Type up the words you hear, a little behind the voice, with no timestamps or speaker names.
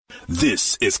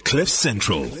This is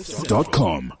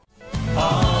CliffCentral.com.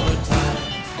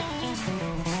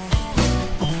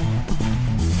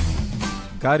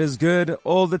 God is good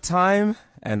all the time,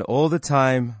 and all the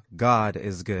time, God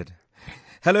is good.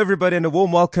 Hello, everybody, and a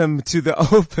warm welcome to the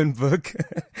Open Book.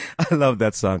 I love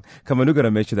that song. Come on, we're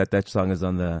gonna make sure that song is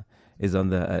on the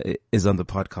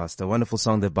podcast. A wonderful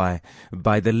song there by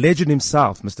the legend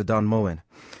himself, Mr. Don Moen.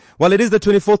 Well, it is the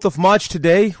 24th of March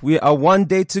today. We are one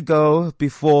day to go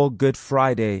before Good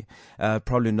Friday,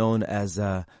 probably known as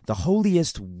the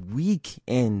holiest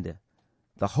weekend.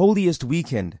 The holiest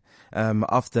weekend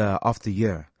of the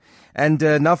year. And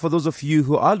now for those of you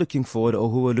who are looking forward or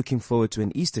who are looking forward to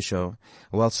an Easter show,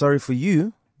 well, sorry for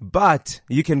you, but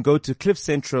you can go to Cliff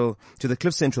Central, to the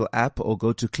Cliff Central app, or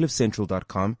go to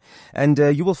cliffcentral.com, and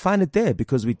you will find it there,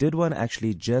 because we did one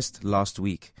actually just last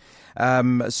week.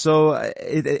 So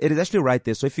it is actually right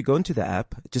there. So if you go into the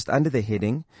app, just under the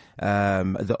heading,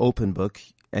 the Open Book,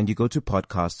 and you go to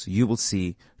podcasts, you will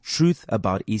see Truth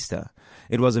About Easter.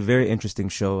 It was a very interesting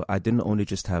show. I didn't only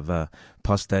just have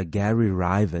Pastor Gary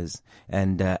Rivers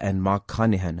and Mark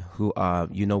Cunningham, who are,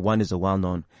 one is a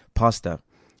well-known pastor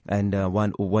and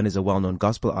one is a well-known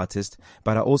gospel artist,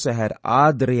 but I also had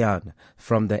Adrian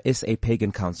from the SA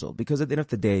Pagan Council, because at the end of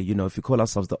the day, if you call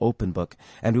ourselves the Open Book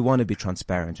and we want to be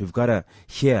transparent, we've got to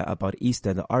hear about Easter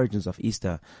and the origins of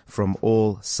Easter from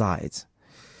all sides.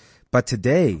 But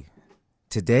today,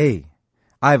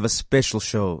 I have a special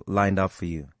show lined up for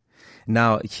you.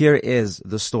 Now, here is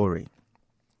the story.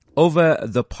 Over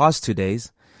the past 2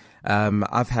 days,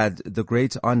 I've had the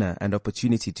great honor and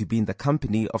opportunity to be in the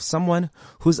company of someone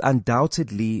who's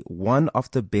undoubtedly one of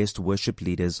the best worship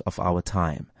leaders of our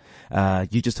time.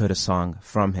 You just heard a song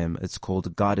from him. It's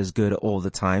called God is Good All the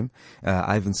Time.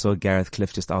 I even saw Gareth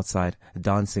Cliff just outside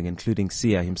dancing, including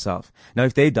Sia himself. Now,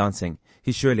 if they're dancing,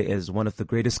 he surely is one of the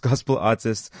greatest gospel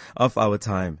artists of our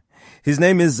time. His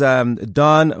name is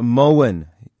Don Moen,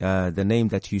 the name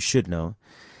that you should know.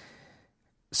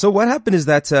 So what happened is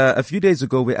that a few days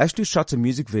ago, we actually shot a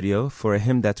music video for a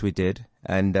hymn that we did.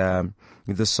 And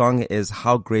the song is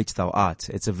How Great Thou Art.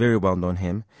 It's a very well-known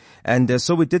hymn. And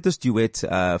so we did this duet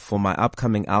for my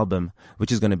upcoming album,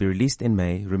 which is going to be released in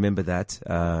May. Remember that,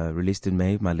 released in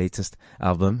May, my latest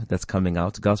album that's coming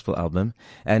out, gospel album.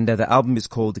 And the album is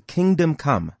called Kingdom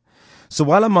Come. So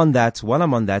while I'm on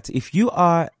that, if you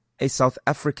are a South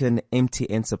African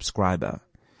MTN subscriber,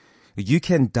 you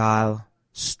can dial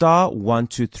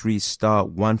 *123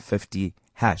 *150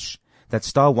 hash.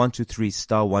 That's *123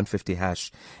 *150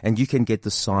 hash, and you can get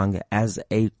the song as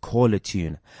a caller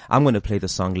tune. I'm going to play the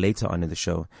song later on in the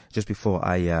show, just before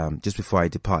I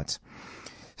depart.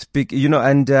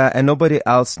 And nobody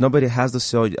has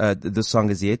the song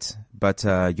as yet, but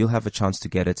you'll have a chance to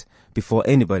get it before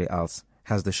anybody else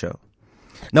has the show.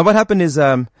 Now, what happened is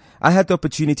I had the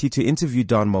opportunity to interview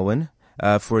Don Moen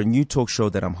for a new talk show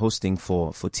that I'm hosting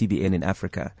for TBN in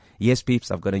Africa. Yes, peeps,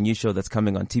 I've got a new show that's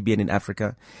coming on TBN in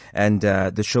Africa, and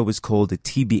the show is called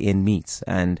TBN Meets.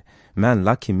 And man,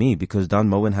 lucky me, because Don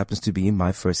Moen happens to be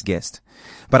my first guest.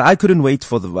 But I couldn't wait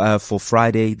for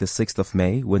Friday, the 6th of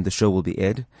May, when the show will be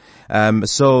aired.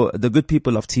 So the good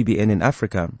people of TBN in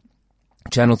Africa,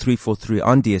 Channel 343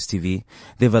 on DSTV,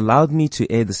 they've allowed me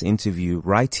to air this interview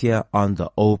right here on the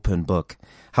Open Book.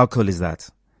 How cool is that?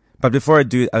 But before I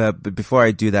do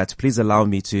that, please allow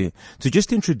me to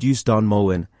just introduce Don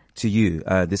Moen to you.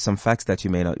 There's some facts that you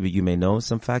may know,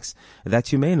 some facts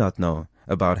that you may not know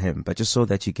about him, but just so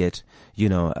that you get,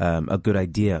 a good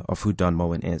idea of who Don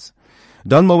Moen is.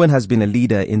 Don Moen has been a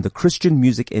leader in the Christian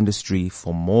music industry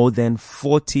for more than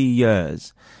 40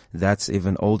 years. That's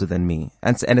even older than me.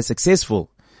 And a successful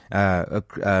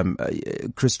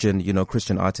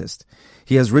Christian artist.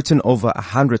 He has written over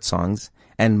 100 songs,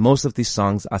 and most of these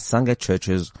songs are sung at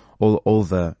churches all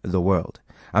over the world.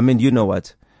 I mean, you know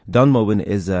what? Don Moen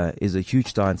is a huge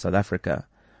star in South Africa,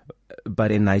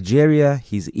 but in Nigeria,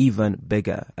 he's even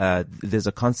bigger. There's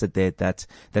a concert there that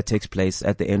takes place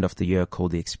at the end of the year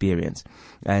called The Experience.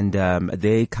 And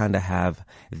they kind of have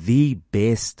the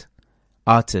best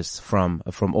artists from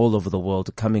all over the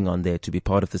world coming on there to be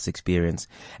part of this experience.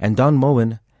 And Don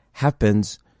Moen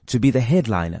happens to be the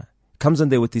headliner. Comes on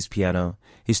there with his piano,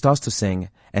 he starts to sing,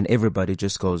 and everybody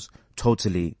just goes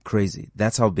totally crazy.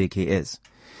 That's how big he is.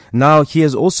 Now, he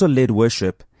has also led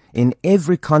worship in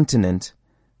every continent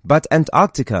but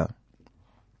Antarctica.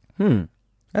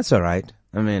 That's all right.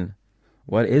 I mean,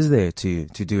 what is there to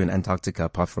do in Antarctica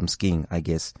apart from skiing, I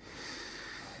guess?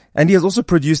 And he has also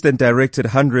produced and directed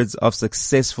hundreds of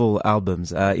successful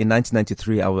albums. In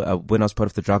 1993, when I was part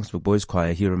of the Drakensberg Boys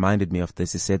Choir, he reminded me of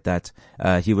this. He said that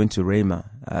he went to Rhema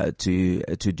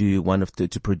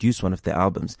to produce one of the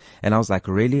albums, and I was like,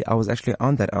 really? I was actually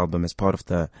on that album as part of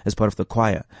the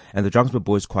choir, and the Drakensberg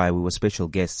Boys Choir. We were special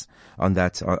guests on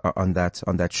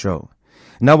that show.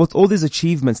 Now, with all these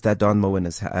achievements that Don Moen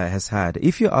has had,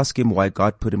 if you ask him why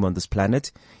God put him on this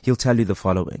planet, he'll tell you the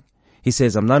following. He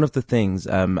says, I'm none of the things,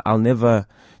 I'll never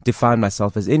define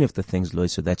myself as any of the things,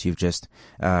 Loiso, that you've just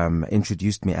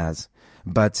introduced me as.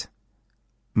 But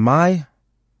my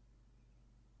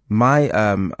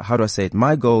how do I say it?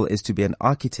 My goal is to be an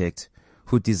architect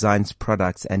who designs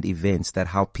products and events that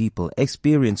help people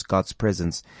experience God's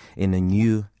presence in a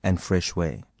new and fresh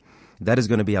way. That is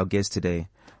going to be our guest today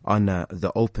on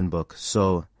The Open Book.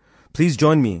 So please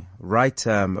join me right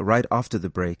after the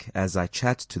break as I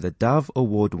chat to the Dove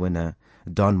Award winner,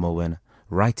 Don Moen,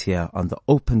 right here on The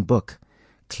Open Book,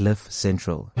 Cliff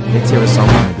Central. Let's hear a song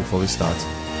from him before we start.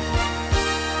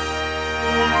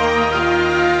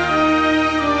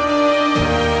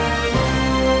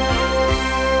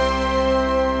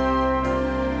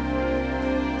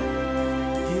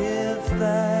 Give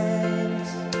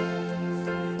thanks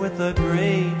with a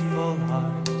grateful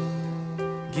heart.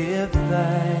 Give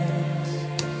thanks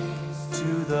to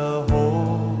the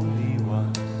Holy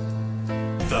One.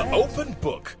 The Open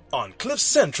Book on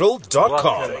CliffCentral.com.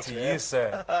 Welcome to you,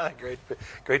 sir.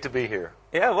 Great to be here.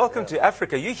 Yeah, welcome to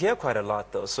Africa. You hear quite a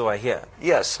lot, though, so I hear.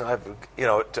 Yes, to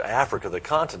Africa, the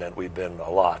continent, we've been a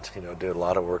lot. Did a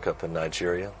lot of work up in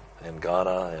Nigeria and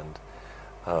Ghana,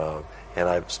 and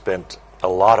I've spent a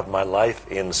lot of my life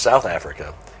in South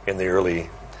Africa in the early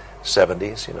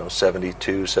 70s,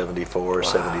 72, 74, wow.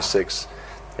 76,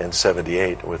 and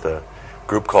 78 with a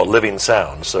group called Living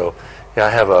Sound. So, yeah, I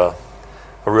have a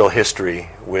real history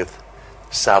with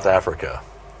South Africa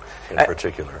in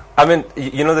particular. I mean,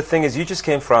 the thing is, you just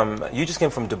came from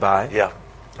Dubai. Yeah.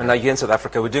 And now you're in South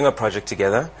Africa. We're doing a project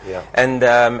together. Yeah. And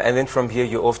then from here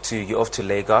you're off to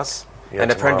Lagos. Yeah,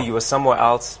 and apparently tomorrow. you were somewhere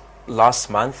else last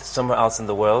month, somewhere else in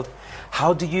the world.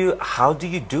 How do you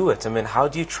do it? I mean, how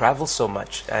do you travel so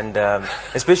much? And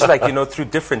especially through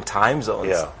different time zones.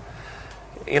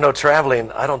 Yeah. Traveling,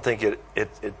 I don't think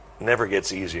it never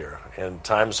gets easier. And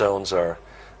time zones are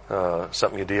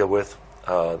something you deal with.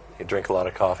 You drink a lot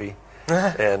of coffee,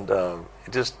 and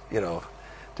just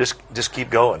keep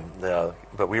going.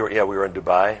 But we were in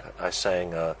Dubai. I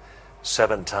sang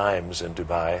 7 times in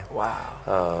Dubai.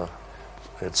 Wow.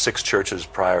 Had 6 churches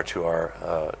prior to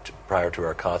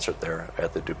our concert there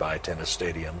at the Dubai Tennis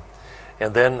Stadium,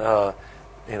 and then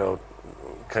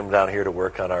come down here to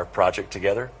work on our project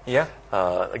together. Yeah.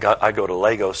 I go to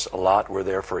Lagos a lot. We're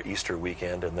there for Easter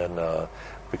weekend, and then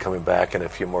we're coming back in a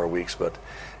few more weeks. But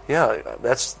yeah,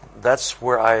 that's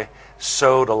where I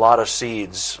sowed a lot of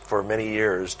seeds for many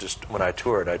years. Just when I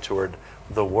toured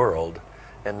the world,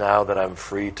 and now that I'm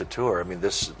free to tour, I mean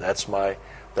that's my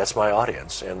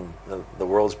audience, and the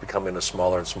world's becoming a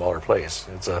smaller and smaller place.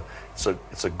 It's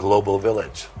a global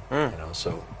village,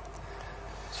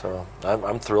 So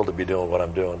I'm thrilled to be doing what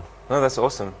I'm doing. No, that's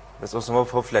awesome. That's awesome.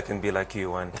 Hopefully, I can be like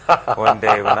you one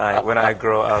day when I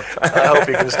grow up. I hope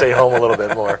you can stay home a little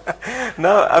bit more.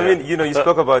 No, I mean, you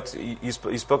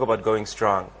spoke about going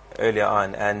strong earlier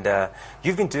on, and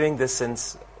you've been doing this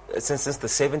since the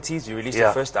 70s. You released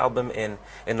your first album in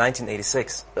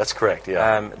 1986. That's correct.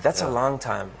 Yeah. That's a long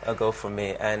time ago for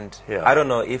me, and Yeah. I don't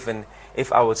know even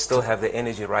if I would still have the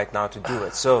energy right now to do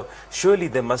it. So surely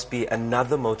there must be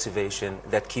another motivation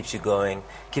that keeps you going,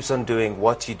 keeps on doing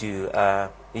what you do.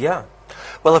 Yeah.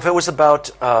 Well, if it was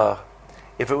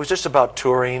just about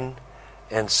touring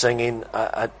and singing,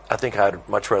 I think I'd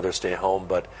much rather stay home.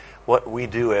 But what we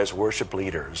do as worship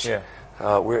leaders,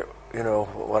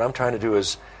 what I'm trying to do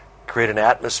is create an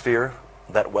atmosphere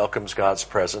that welcomes God's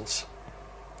presence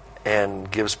and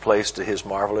gives place to His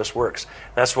marvelous works.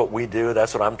 That's what we do.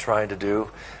 That's what I'm trying to do.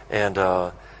 And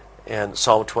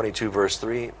Psalm 22, verse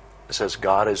 3 says,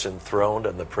 God is enthroned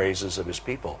in the praises of His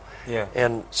people. Yeah.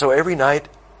 And so every night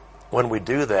when we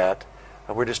do that,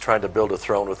 we're just trying to build a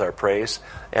throne with our praise,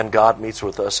 and God meets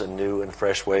with us in new and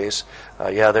fresh ways.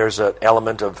 There's an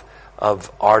element of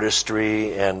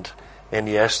artistry, and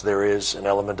yes, there is an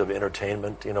element of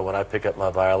entertainment. When I pick up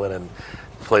my violin and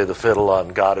play the fiddle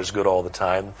on God is Good All the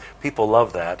Time, people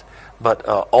love that. But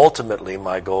ultimately,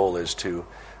 my goal is to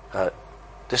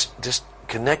just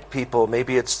connect people.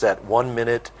 Maybe it's that 1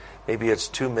 minute, maybe it's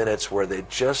 2 minutes where they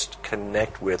just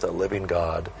connect with a living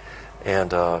God,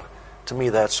 and to me,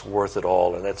 that's worth it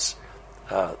all. And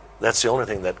that's the only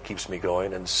thing that keeps me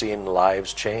going, and seeing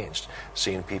lives changed,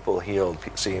 seeing people healed,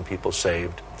 seeing people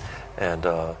saved. And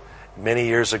many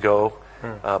years ago,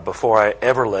 before I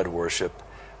ever led worship,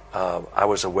 I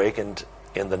was awakened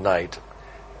in the night.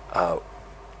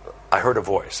 I heard a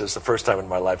voice. This is the first time in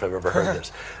my life I've ever heard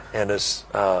this. And as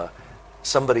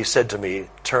somebody said to me,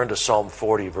 turn to Psalm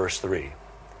 40, verse 3.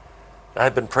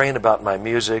 I'd been praying about my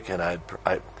music, and I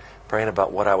praying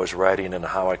about what I was writing and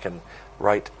how I can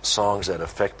write songs that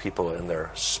affect people in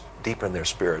their deep in their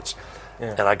spirits.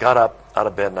 Yeah. And I got up out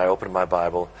of bed and I opened my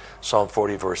Bible. Psalm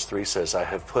 40, verse 3 says, I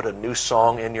have put a new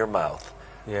song in your mouth,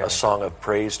 a song of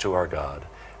praise to our God.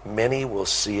 Many will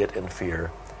see it in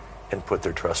fear and put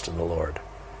their trust in the Lord.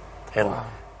 And wow.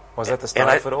 Was that the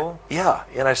start of it all? Yeah.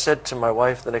 And I said to my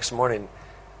wife the next morning,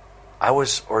 I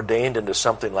was ordained into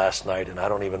something last night, and I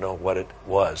don't even know what it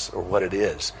was or what it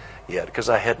is yet, because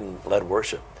I hadn't led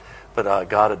worship. But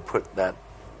God had put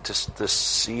just this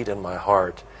seed in my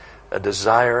heart, a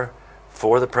desire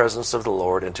for the presence of the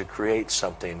Lord and to create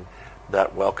something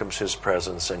that welcomes His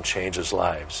presence and changes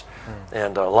lives.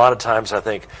 And a lot of times I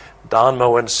think, Don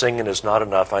Moen singing is not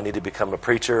enough. I need to become a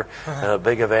preacher and a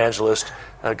big evangelist,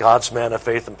 a God's man of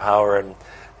faith and power.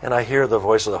 And I hear the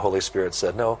voice of the Holy Spirit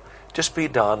said, no, just be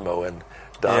Don Moen.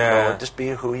 Moen, just be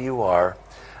who you are.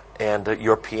 And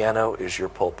your piano is your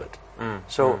pulpit.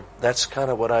 So that's kind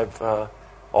of what I've,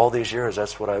 all these years,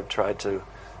 that's what I've tried to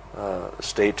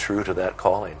stay true to that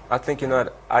calling. I think,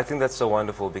 I think that's so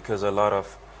wonderful, because a lot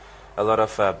of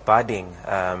budding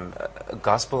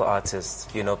gospel artists,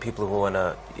 people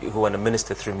who wanna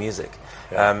minister through music.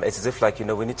 It's as if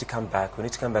we need to come back. We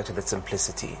need to come back to that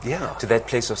simplicity, to that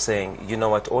place of saying, you know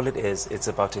what, all it is, it's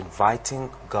about inviting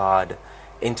God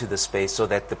into the space so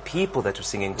that the people that we're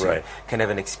singing to can have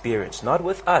an experience, not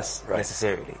with us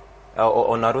necessarily.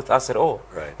 Or not with us at all,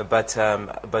 but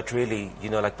really,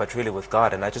 but really with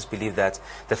God. And I just believe that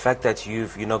the fact that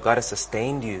God has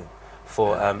sustained you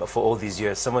for all these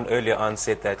years. Someone earlier on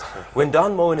said that when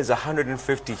Don Moen is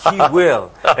 150, he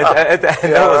will. And that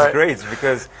was great,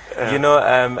 because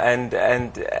and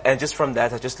just from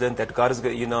that, I just learned that God is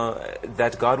good.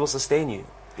 That God will sustain you.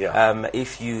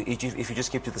 If you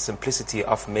just keep to the simplicity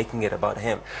of making it about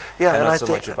Him, and not so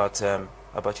much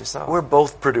about yourself. We're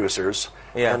both producers,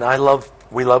 and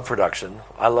we love production.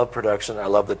 I love production. I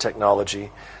love the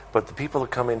technology, but the people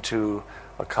that come into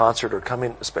a concert or come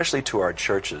in, especially to our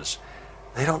churches,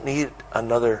 they don't need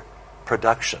another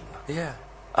production.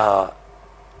 I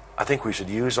think we should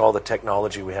use all the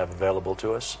technology we have available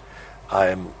to us.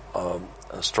 I'm a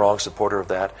strong supporter of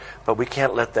that, but we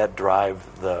can't let that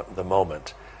drive the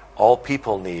moment. All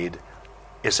people need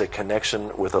is a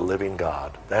connection with a living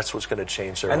God. That's what's going to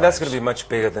change their lives. And that's going to be much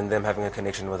bigger than them having a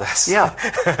connection with us. Yeah,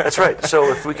 that's right.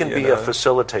 So if we can be a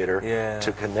facilitator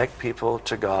to connect people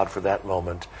to God for that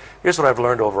moment. Here's what I've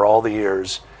learned over all the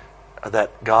years,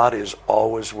 that God is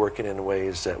always working in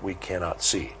ways that we cannot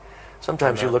see.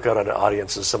 Sometimes you look out at an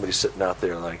audience and somebody's sitting out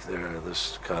there like they're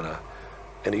this kind of,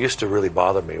 and it used to really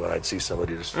bother me when I'd see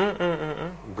somebody just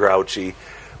grouchy.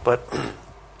 But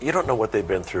you don't know what they've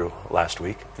been through last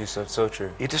week. You said so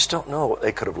true. You just don't know.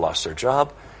 They could have lost their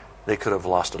job. They could have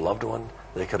lost a loved one.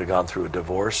 They could have gone through a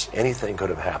divorce. Anything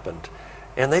could have happened.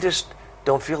 And they just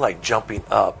don't feel like jumping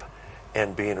up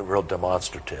and being real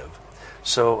demonstrative.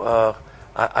 So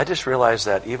I just realized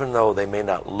that even though they may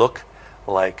not look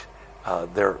like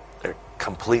they're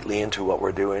completely into what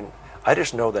we're doing, I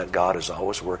just know that God is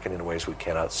always working in ways we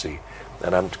cannot see.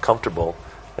 And I'm comfortable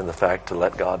in the fact to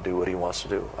let God do what He wants to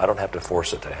do. I don't have to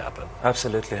force it to happen.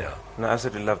 Absolutely. No, I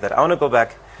absolutely love that. I want to go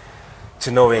back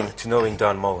to knowing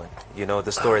Don Moen.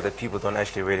 The story that people don't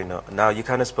actually really know. Now, you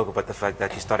kind of spoke about the fact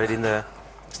that you started in the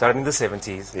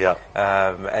 70s.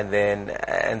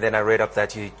 And then I read up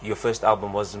that your first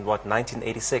album was in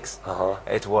 1986.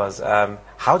 It was.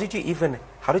 How did you even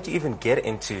get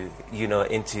into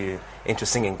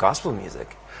singing gospel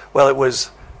music? Well, it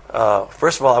was.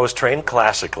 First of all, I was trained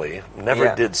classically.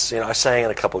 Never did. I sang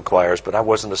in a couple of choirs, but I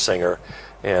wasn't a singer.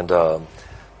 And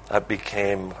I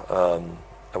became,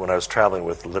 when I was traveling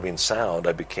with Living Sound,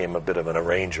 I became a bit of an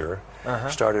arranger.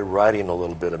 Started writing a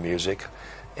little bit of music,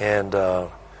 and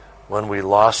when we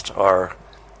lost our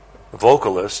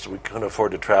vocalist, we couldn't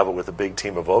afford to travel with a big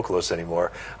team of vocalists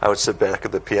anymore. I would sit back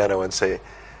at the piano and say,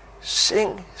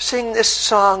 "Sing this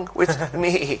song with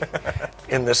me,"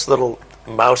 in this little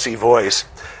mousy voice.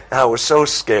 And I was so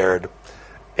scared.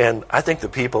 And I think the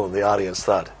people in the audience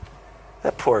thought,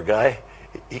 that poor guy,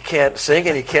 he can't sing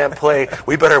and he can't play.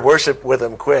 We better worship with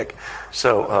him quick.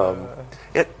 So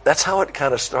that's how it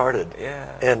kind of started.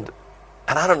 And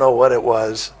I don't know what it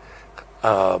was,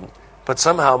 but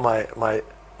somehow my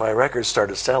my records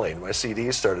started selling. My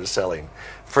CDs started selling.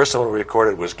 First one we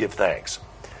recorded was "Give Thanks."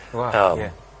 Wow.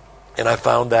 Yeah. And I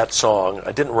found that song.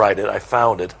 I didn't write it. I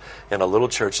found it in a little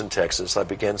church in Texas. I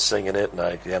began singing it, and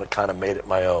I kind of made it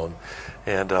my own.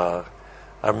 And I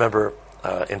remember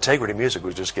Integrity Music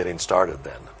was just getting started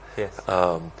then. Yes.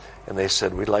 And they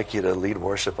said, we'd like you to lead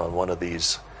worship on one of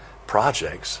these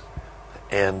projects.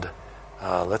 And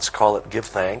let's call it Give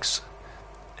Thanks.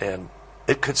 And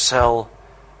it could sell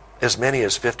as many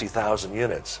as 50,000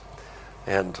 units.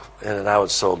 And now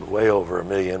it's sold way over 1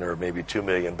 million or maybe 2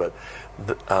 million, but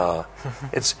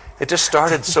it just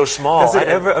started so small. Does it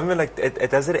ever? I mean, like,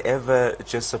 does it ever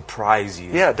just surprise you?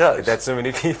 Yeah, it does. That so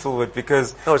many people would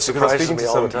because no, it surprises I'm speaking me to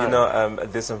all some, the time. you know,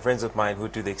 there's some friends of mine who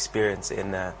do the experience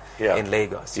in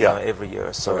Lagos, you know, every year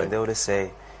or so, Right. and they would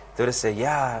say,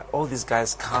 yeah, all these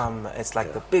guys come. It's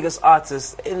like the biggest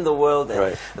artists in the world, and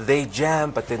Right. they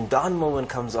jam. But then Don Moen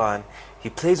comes on. He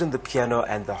plays on the piano,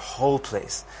 and the whole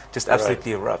place just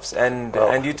absolutely erupts. And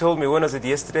and you told me, when was it,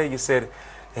 yesterday? You said,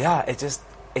 yeah, it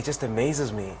just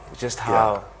amazes me just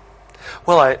how.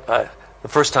 Well, I the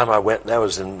first time I went, that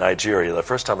was in Nigeria. The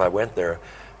first time I went there,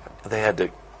 they had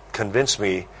to convince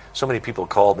me. So many people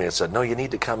called me and said, "No, you need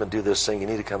to come and do this thing. You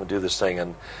need to come and do this thing."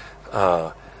 And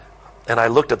I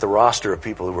looked at the roster of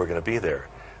people who were going to be there: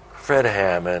 Fred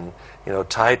Hammond, you know,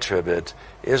 Ty Tribbett,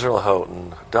 Israel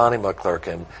Houghton, Donnie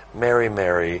McClurkin, Mary,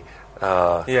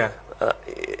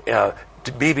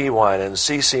 B.B. Winans,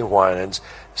 C.C. Winans.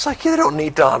 It's like, you don't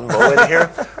need Don Moen here.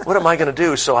 What am I going to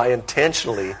do? So I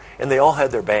intentionally, and they all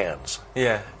had their bands.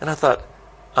 Yeah. And I thought,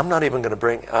 I'm not even going to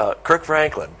bring Kirk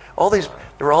Franklin. All these,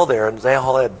 they were all there, and they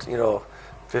all had,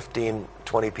 15,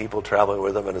 20 people traveling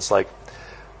with them, and it's like,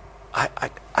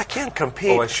 I can't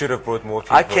compete. Oh, I should have brought more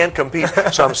people. I can't compete.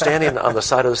 So I'm standing on the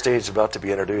side of the stage about to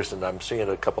be introduced, and I'm seeing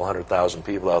a couple 100,000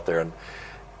 people out there,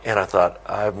 and I thought,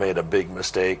 I've made a big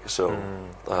mistake. So,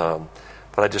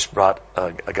 but I just brought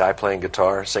a guy playing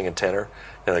guitar, singing tenor,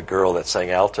 and a girl that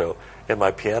sang alto, and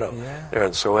my piano. Yeah. There,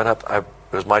 and so I went up.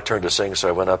 It was my turn to sing, so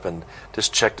I went up and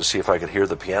just checked to see if I could hear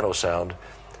the piano sound,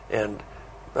 and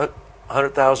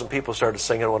 100,000 people started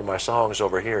singing one of my songs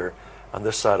over here on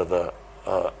this side of the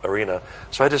arena.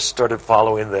 So I just started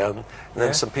following them, and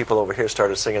then some people over here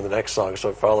started singing the next song, so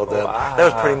I followed them. Wow.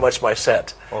 That was pretty much my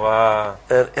set. Wow.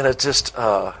 And it just,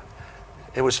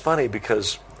 it was funny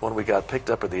because when we got picked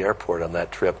up at the airport on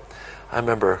that trip, I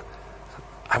remember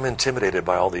I'm intimidated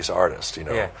by all these artists,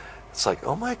 Yeah. It's like,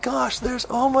 oh my gosh, there's,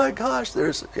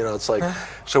 it's like,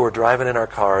 so we're driving in our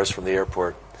cars from the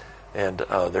airport, and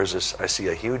there's this, I see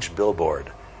a huge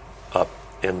billboard up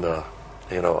in the,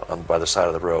 by the side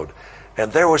of the road.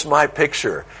 And there was my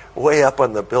picture way up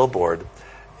on the billboard,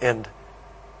 and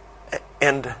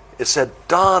it said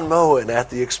Don Moen at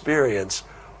the Experience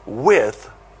with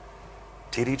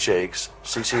T.D. Jakes,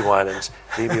 C.C. Winans,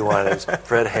 B.B. Winans,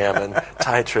 Fred Hammond,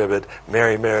 Ty Tribbett,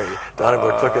 Mary, Donnie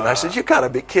McClurkin. And I said, you got to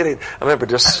be kidding. I remember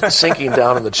just sinking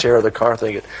down in the chair of the car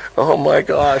thinking, oh my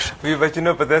gosh. But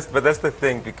that's the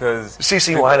thing, because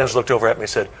C.C. Winans looked over at me and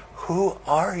said, who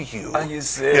are you? Are you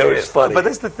serious? Yeah, it was funny. But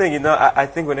that's the thing, I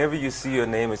think whenever you see your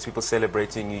name as people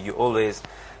celebrating you, you always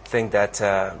think that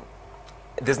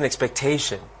there's an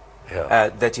expectation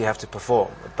that you have to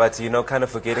perform. But, kind of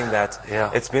forgetting that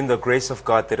it's been the grace of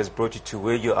God that has brought you to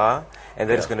where you are, and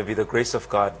that is going to be the grace of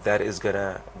God that is going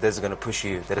to push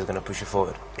you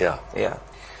forward. Yeah. Yeah.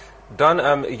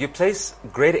 Don, you place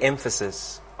great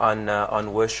emphasis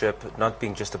on worship not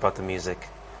being just about the music,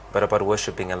 but about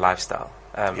worship being a lifestyle.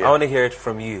 I want to hear it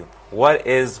from you. What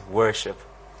is worship?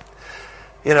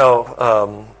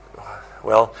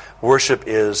 Well, worship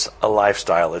is a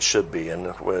lifestyle. It should be,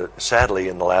 and sadly,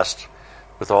 in the last,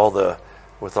 with all the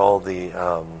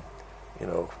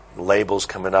labels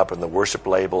coming up and the worship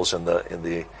labels and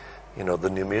the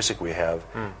new music we have,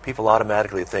 people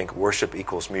automatically think worship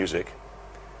equals music,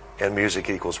 and music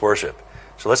equals worship.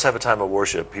 So let's have a time of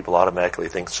worship. People automatically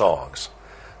think songs,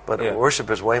 but worship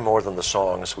is way more than the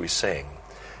songs we sing,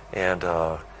 and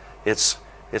it's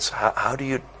how do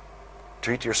you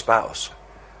treat your spouse?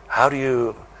 How do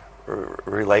you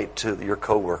relate to your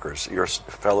coworkers, your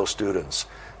fellow students,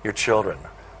 your children,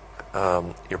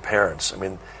 your parents? I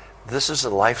mean, this is the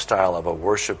lifestyle of a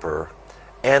worshiper.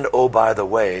 And, oh, by the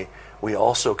way, we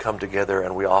also come together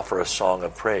and we offer a song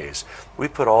of praise. We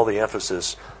put all the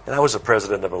emphasis, and I was the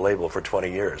president of a label for 20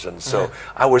 years, and so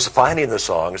I was finding the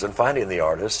songs and finding the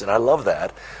artists, and I love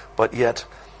that, but yet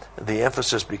the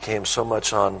emphasis became so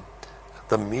much on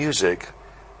the music.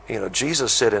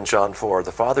 Jesus said in John 4,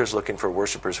 the Father's looking for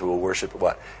worshipers who will worship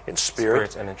what? In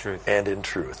spirit and in truth. And in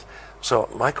truth. So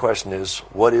my question is,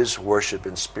 what is worship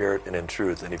in spirit and in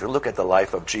truth? And if you look at the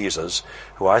life of Jesus,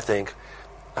 who I think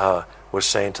was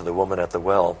saying to the woman at the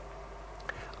well,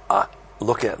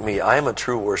 look at me. I am a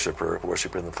true worshiper,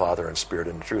 worshiping the Father in spirit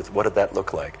and truth. What did that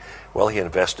look like? Well, he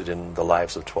invested in the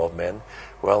lives of 12 men.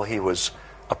 Well, he was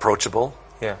approachable.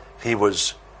 Yeah. He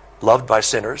was loved by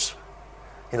sinners.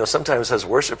 You know, sometimes as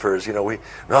worshipers, you know, we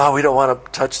don't want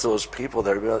to touch those people.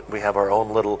 We have our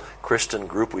own little Christian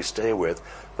group we stay with.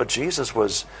 But Jesus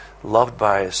was loved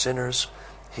by sinners.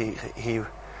 He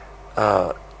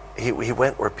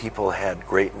went where people had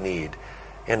great need.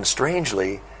 And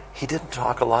strangely, he didn't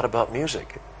talk a lot about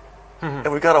music. Mm-hmm.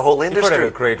 And we've got a whole industry. He had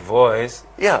a great voice.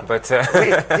 Yeah. But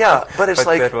but it's but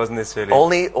like that wasn't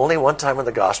necessarily only one time in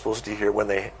the Gospels do you hear when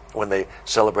they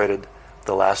celebrated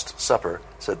the Last Supper,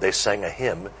 said they sang a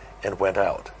hymn and went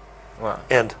out. Wow.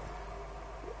 And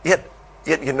yet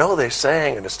you know they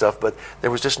sang and stuff, but there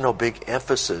was just no big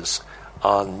emphasis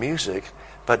on music,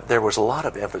 but there was a lot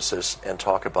of emphasis and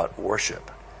talk about worship.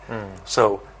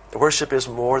 So worship is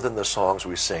more than the songs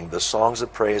we sing. The songs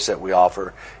of praise that we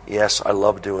offer, yes, I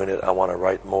love doing it. I want to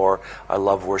write more. I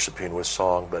love worshiping with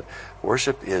song, but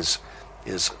worship is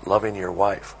loving your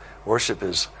wife. Worship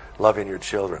is loving your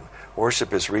children.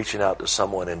 Worship is reaching out to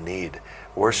someone in need.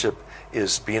 Worship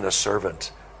is being a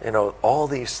servant. You know, all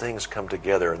these things come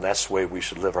together, and that's the way we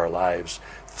should live our lives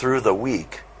through the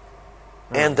week.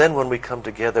 And then when we come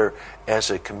together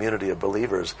as a community of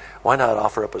believers, why not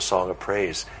offer up a song of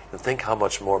praise and think how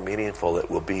much more meaningful it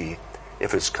will be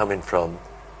if it's coming from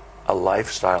a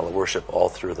lifestyle of worship all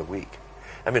through the week.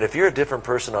 I mean, if you're a different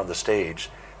person on the stage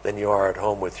than you are at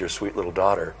home with your sweet little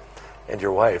daughter and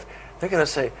your wife, they're going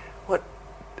to say, what,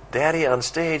 Daddy on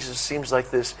stage seems like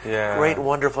this great,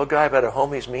 wonderful guy, but at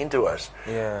home he's mean to us.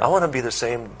 Yeah. I want to be the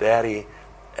same daddy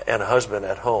and husband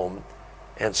at home.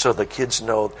 And so the kids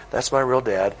know that's my real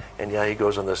dad, and he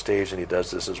goes on the stage and he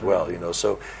does this as well, you know.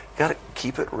 So you got to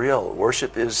keep it real.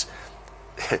 Worship is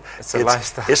it's a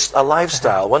lifestyle. It's a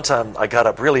lifestyle. One time I got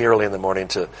up really early in the morning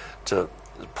to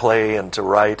play and to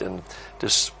write and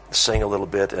just sing a little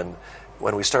bit. And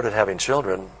when we started having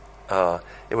children,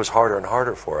 it was harder and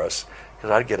harder for us because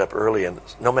I'd get up early, and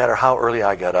no matter how early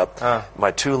I got up,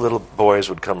 my two little boys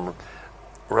would come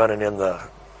running in the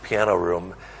piano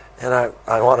room. And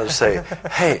I wanted to say,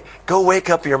 hey, go wake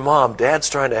up your mom.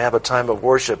 Dad's trying to have a time of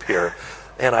worship here.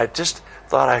 And I just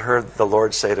thought I heard the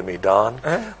Lord say to me, Don,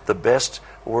 the best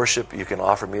worship you can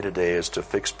offer me today is to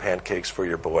fix pancakes for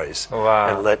your boys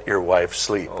and let your wife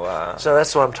sleep. Wow. So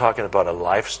that's what I'm talking about, a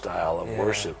lifestyle of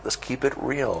worship. Let's keep it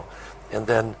real. And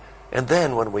then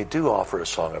when we do offer a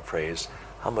song of praise,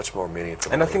 how much more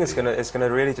meaningful. And I think it's gonna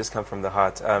really just come from the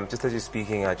heart. Just as you're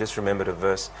speaking, I just remembered a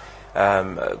verse.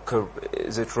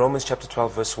 Is it Romans chapter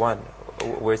 12 verse 1,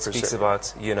 where it speaks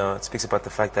about, it speaks about the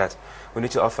fact that we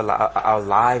need to offer our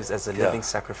lives as a living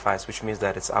sacrifice, which means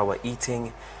that it's our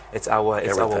eating, it's our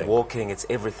walking, it's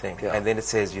everything. And then it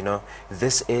says,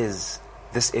 this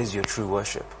is your true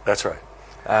worship. That's right.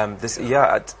 And if we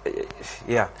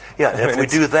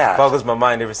do that, it boggles my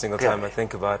mind every single time I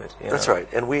think about it. That's right.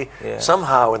 And we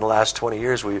somehow in the last 20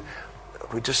 years we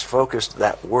just focused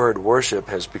that word worship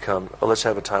has become, let's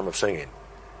have a time of singing.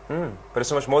 But it's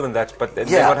so much more than that. But then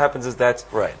what happens is that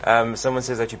someone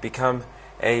says that you become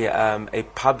a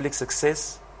public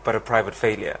success but a private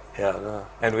failure.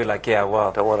 And we're like, don't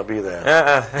want to be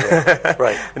that.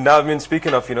 Right. Now, I mean,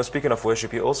 speaking of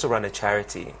worship, you also run a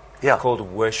charity called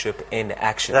Worship in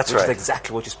Action. That's which right. is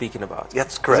exactly what you're speaking about.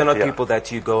 That's correct. These are not people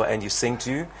that you go and you sing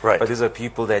to, but these are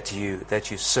people that you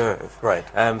serve. Right.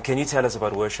 Can you tell us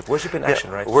about Worship in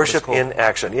Action? Right. Worship in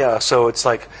Action. Yeah. So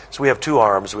we have two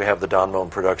arms. We have the Don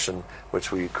Moen production,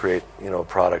 which we create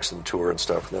products and tour and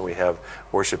stuff, and then we have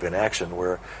Worship in Action,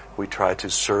 where we try to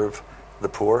serve the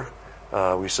poor.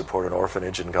 We support an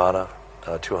orphanage in Ghana,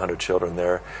 200 children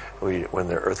there. When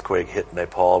the earthquake hit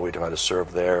Nepal, we try to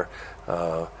serve there.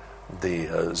 The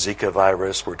Zika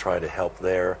virus, we're trying to help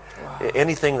there. Wow.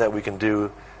 Anything that we can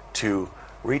do to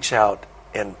reach out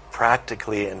and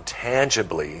practically and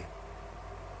tangibly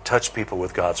touch people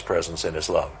with God's presence and His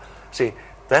love. See,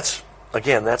 that's a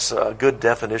good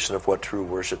definition of what true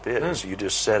worship is. You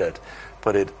just said it,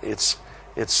 but it's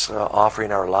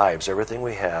offering our lives, everything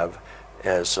we have,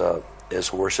 as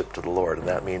worship to the Lord, and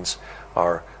that means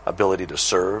our ability to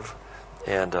serve.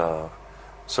 And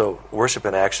so Worship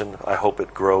in Action, I hope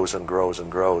it grows and grows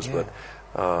and grows, but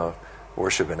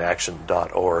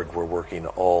worshipinaction.org, we're working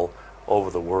all over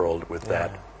the world with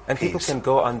that. And piece. People can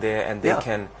go on there and they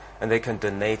can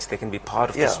donate, they can be part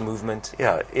of this movement.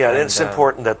 And it's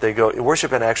important that they go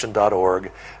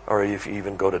worshipinaction.org, or if you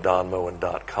even go to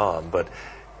donmoen.com,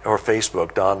 or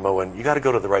Facebook, Don Moen. You got to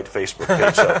go to the right Facebook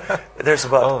page. So there's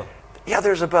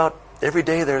about every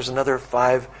day there's another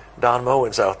 5 Don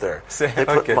Moens out there. They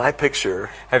put my picture.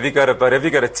 Have you got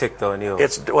a tick though, Neil?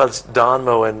 It's Don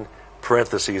Moen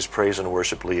parentheses praise and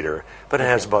worship leader, but it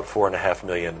has about 4.5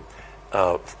 million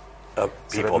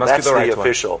people. That's the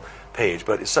official page.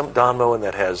 But it's some Don Moen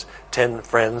that has 10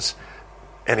 friends,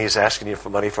 and he's asking you for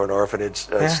money for an orphanage.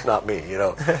 It's not me, you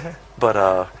know.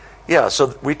 But yeah,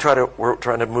 so we're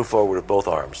trying to move forward with both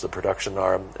arms: the production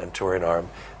arm and touring arm,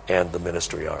 and the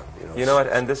ministry arm. You know what?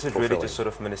 And this is really just sort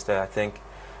of minister, I think,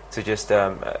 to just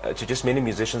many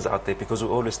musicians out there, because we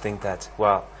always think that,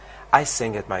 well, I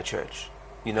sing at my church.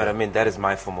 You know what I mean? That is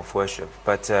my form of worship.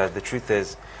 But the truth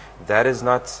is, that is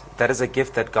a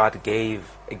gift that God gave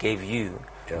you.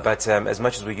 Yeah. But as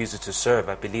much as we use it to serve,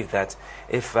 I believe that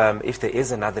if there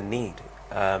is another need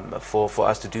for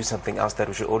us to do something else, that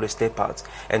we should always step out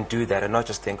and do that, and not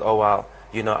just think, oh well,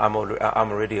 you know, I'm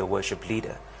already a worship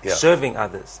leader. Yeah. Serving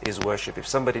others is worship. If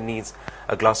somebody needs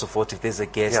a glass of water, if there's a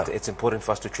guest, it's important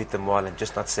for us to treat them well and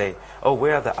just not say, "Oh,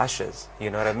 where are the ushers?" You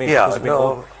know what I mean? Yeah,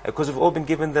 because we've all been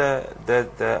given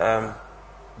the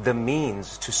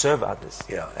means to serve others.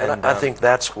 Yeah, and I think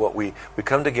that's what we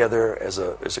come together as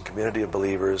a community of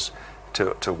believers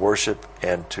to worship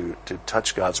and to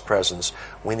touch God's presence.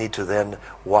 We need to then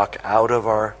walk out of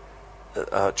our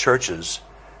churches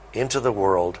into the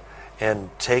world and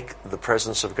take the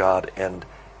presence of God and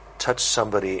touch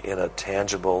somebody in a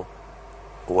tangible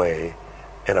way,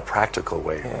 in a practical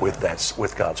way, with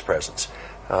God's presence.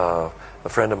 A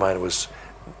friend of mine was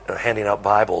handing out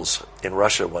Bibles in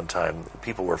Russia one time.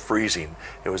 People were freezing.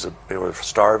 They were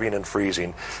starving and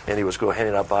freezing, and he was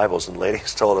handing out Bibles, and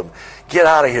ladies told him, "Get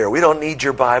out of here! We don't need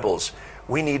your Bibles.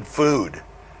 We need food."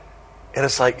 And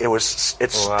it's like it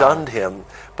stunned him,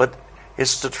 but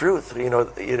it's the truth. You know,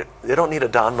 they don't need a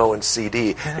Don Moen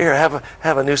CD. Here,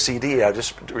 have a new CD. I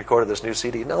just recorded this new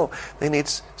CD. No, they need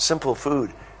simple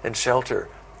food and shelter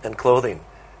and clothing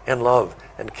and love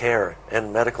and care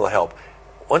and medical help.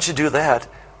 Once you do that,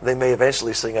 they may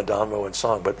eventually sing a Don Moen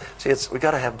song. But see, we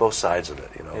got to have both sides of it.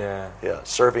 You know,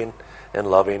 serving and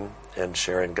loving and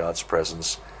sharing God's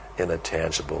presence in a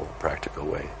tangible, practical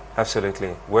way.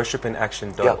 Absolutely.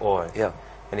 Worshipinaction.org. Yeah.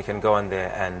 And you can go on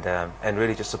there and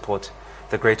really just support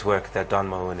the great work that Don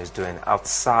Moen is doing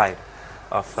outside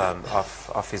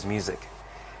of his music.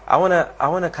 I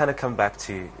wanna kind of come back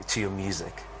to your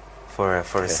music for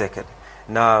a second.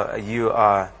 Now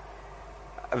your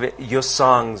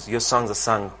songs are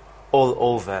sung all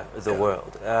over the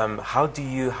world. How do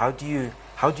you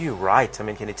write? I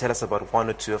mean, can you tell us about one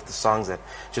or two of the songs, that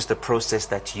just the process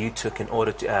that you took in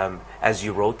order to as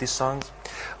you wrote these songs?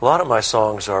 A lot of my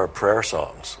songs are prayer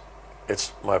songs.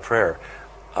 It's my prayer.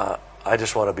 I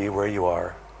just want to be where you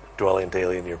are, dwelling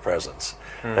daily in your presence.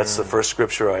 That's the first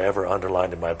scripture I ever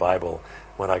underlined in my Bible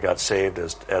when I got saved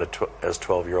as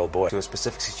 12-year-old boy. To a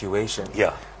specific situation.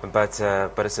 Yeah. But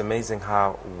it's amazing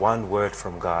how one word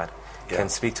from God can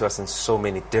speak to us in so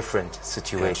many different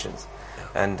situations.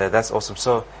 Yeah. And that's awesome.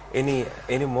 So any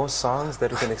more songs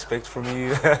that we can expect from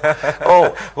you?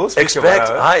 We'll expect.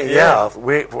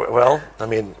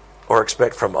 Or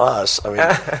expect from us. I mean,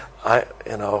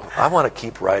 I want to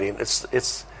keep writing.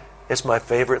 It's my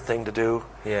favorite thing to do.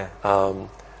 Yeah.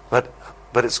 But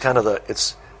it's kind of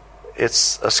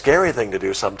it's a scary thing to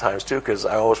do sometimes too, because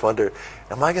I always wonder,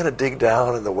 am I going to dig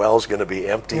down and the well's going to be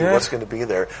empty? Yeah. What's going to be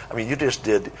there? I mean, you just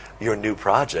did your new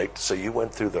project, so you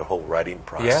went through the whole writing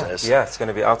process. Yeah, it's going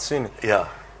to be out soon. Yeah.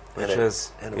 Which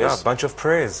was a bunch of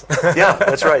prayers. Yeah,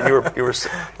 that's right. You were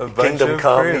kingdom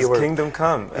come. Kingdom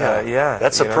come.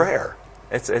 That's a prayer.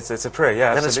 It's a prayer.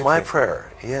 Yeah, and it's my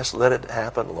prayer. Yes, let it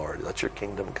happen, Lord. Let your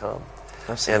kingdom come.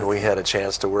 Absolutely. And we had a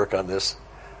chance to work on this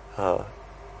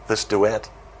duet.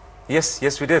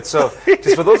 Yes, we did. So,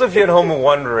 just for those of you at home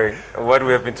wondering what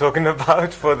we have been talking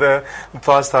about for the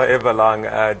past however long,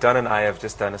 Don and I have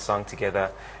just done a song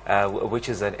together, which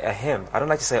is a hymn. I don't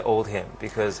like to say old hymn,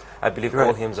 because I believe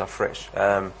all hymns are fresh.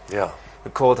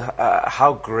 Called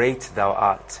How Great Thou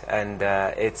Art. And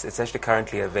it's actually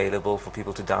currently available for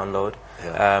people to download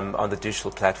on the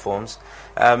digital platforms.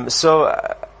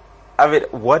 I mean,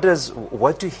 what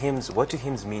do hymns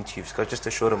mean to you? It's got just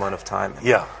a short amount of time.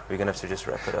 Yeah. We're going to have to just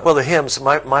wrap it up. Well, the hymns,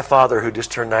 my father, who just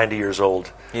turned 90 years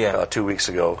old 2 weeks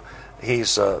ago,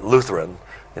 he's Lutheran,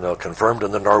 confirmed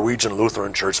in the Norwegian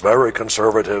Lutheran Church, very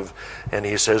conservative, and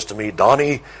he says to me,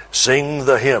 "Donnie, sing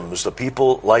the hymns. The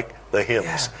people like the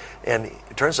hymns." Yeah. And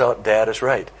it turns out Dad is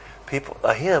right.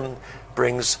 A hymn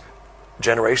brings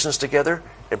generations together.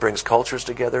 It brings cultures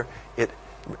together.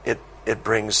 It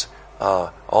brings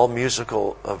all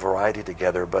musical variety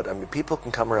together. But I mean, people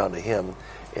can come around a hymn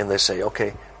and they say,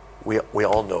 "Okay, we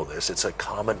all know this. It's a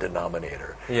common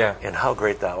denominator. Yeah. And how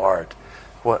great thou art.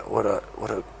 What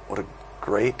a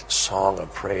great song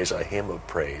of praise, a hymn of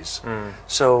praise.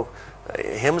 So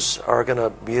hymns are going to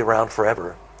be around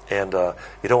forever. And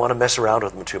you don't want to mess around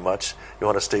with them too much. You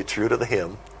want to stay true to the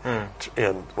hymn.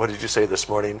 And what did you say this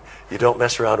morning? You don't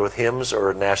mess around with hymns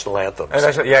or national anthems.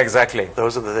 Yeah, exactly.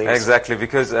 Those are the things. Exactly,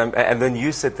 because and then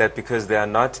you said that because they are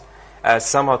not.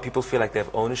 Somehow people feel like they have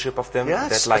ownership of them. Yeah,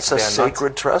 that, like, it's a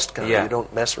sacred trust kind of. Yeah. You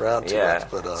don't mess around too much.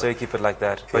 But, so you keep it like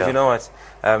that. But yeah. you know what?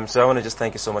 So I want to just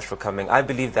thank you so much for coming. I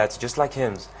believe that, just like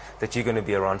hymns, that you're going to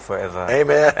be around forever.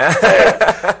 Amen. Hey,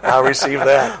 I'll receive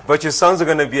that. But your songs are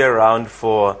going to be around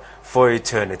for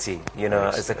eternity. You know,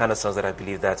 Yes. it's the kind of songs that I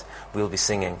believe that we'll be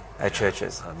singing at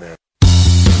churches. Amen.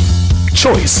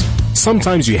 Choice.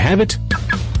 Sometimes you have it,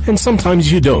 and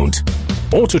sometimes you don't.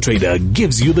 AutoTrader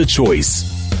gives you the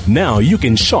choice. Now you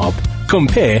can shop,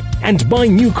 compare, and buy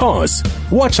new cars.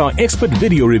 Watch our expert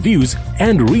video reviews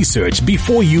and research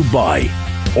before you buy.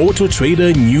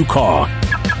 AutoTrader New Car.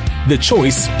 The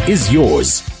choice is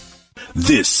yours.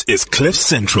 This is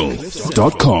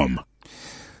CliffCentral.com.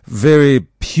 Very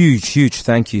huge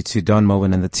thank you to Don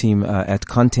Moen and the team at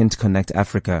Content Connect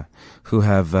Africa, who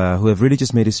have really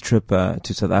just made his trip to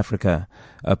South Africa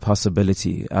a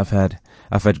possibility. I've had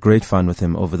great fun with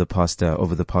him over the past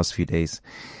few days.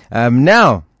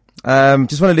 Now,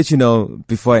 just want to let you know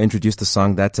before I introduce the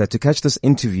song that to catch this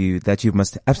interview, that you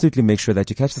must absolutely make sure that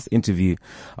you catch this interview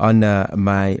on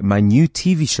my new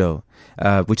TV show,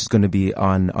 which is going to be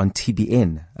on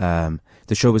TBN.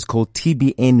 The show is called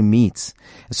TBN Meets.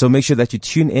 So make sure that you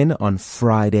tune in on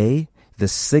Friday, the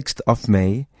 6th of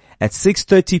May at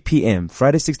 6:30 p.m.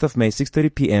 Friday, 6th of May,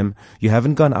 6:30 p.m. You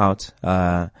haven't gone out.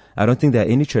 I don't think there are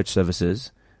any church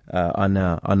services on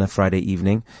a Friday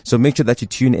evening. So make sure that you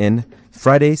tune in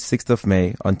Friday, 6th of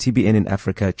May on TBN in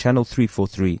Africa, channel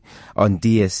 343 on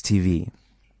DSTV.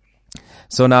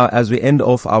 So now, as we end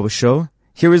off our show,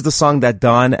 here is the song that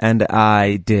Don and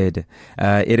I did.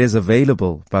 It is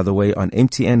available, by the way, on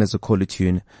MTN as a caller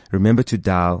tune. Remember to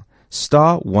dial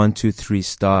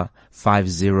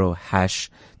 *123*50#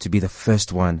 to be the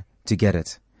first one to get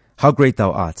it. How great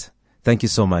thou art. Thank you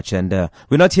so much. And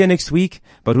we're not here next week,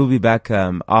 but we'll be back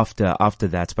after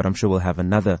that. But I'm sure we'll have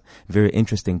another very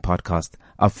interesting podcast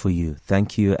up for you.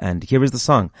 Thank you. And here is the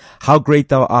song, How Great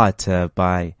Thou Art,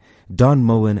 by Don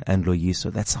Moen and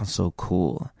Loyiso. That sounds so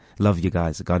cool. Love you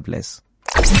guys. God bless.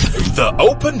 The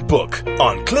Open Book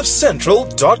on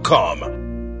CliffCentral.com.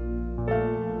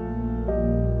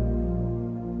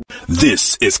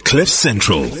 This is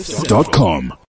CliffCentral.com.